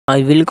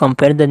I will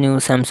compare the new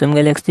Samsung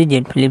Galaxy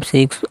Z Flip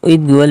 6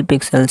 with Google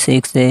Pixel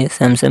 6a.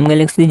 Samsung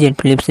Galaxy Z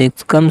Flip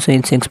 6 comes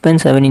with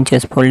 6.7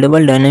 inches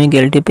foldable dynamic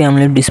LTP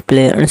AMOLED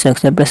display and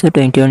success ratio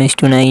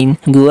 21:9.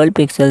 Google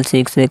Pixel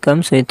 6a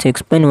comes with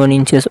 6.1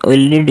 inches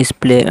OLED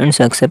display and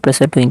success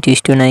ratio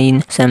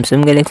 20:9.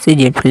 Samsung Galaxy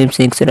Z Flip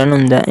 6 run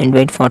on the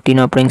Android 14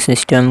 operating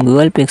system.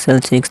 Google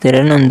Pixel 6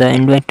 run on the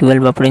Android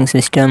 12 operating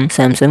system.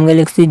 Samsung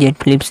Galaxy Z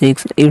Flip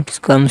 6 it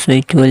comes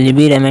with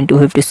 12GB RAM and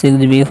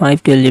 256GB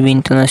 512GB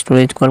internal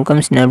storage. Qualcomm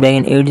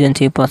Snapdragon 8 Gen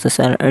 3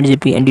 processor,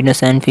 8GB Adreno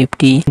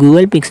 750.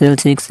 Google Pixel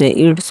 6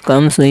 it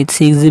comes with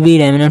 6GB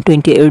RAM and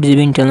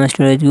 28GB internal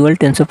storage. Google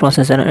Tensor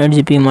processor,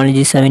 8GB Mali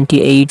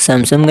G78.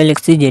 Samsung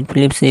Galaxy Z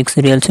Flip 6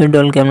 real set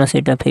dual camera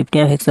setup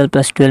 50MP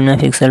plus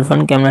 12MP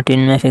front camera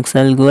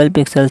 10MP. Google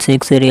Pixel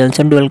 6 real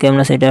set dual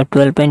camera setup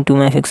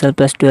 12.2MP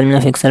plus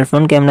 12MP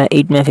front camera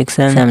 8MP.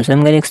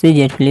 Samsung Galaxy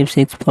Z Flip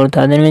 6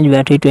 4000mAh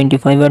battery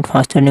 25W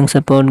fast charging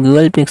support.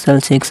 Google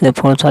Pixel 6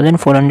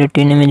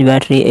 4410mAh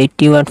battery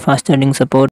 80W fast charging support.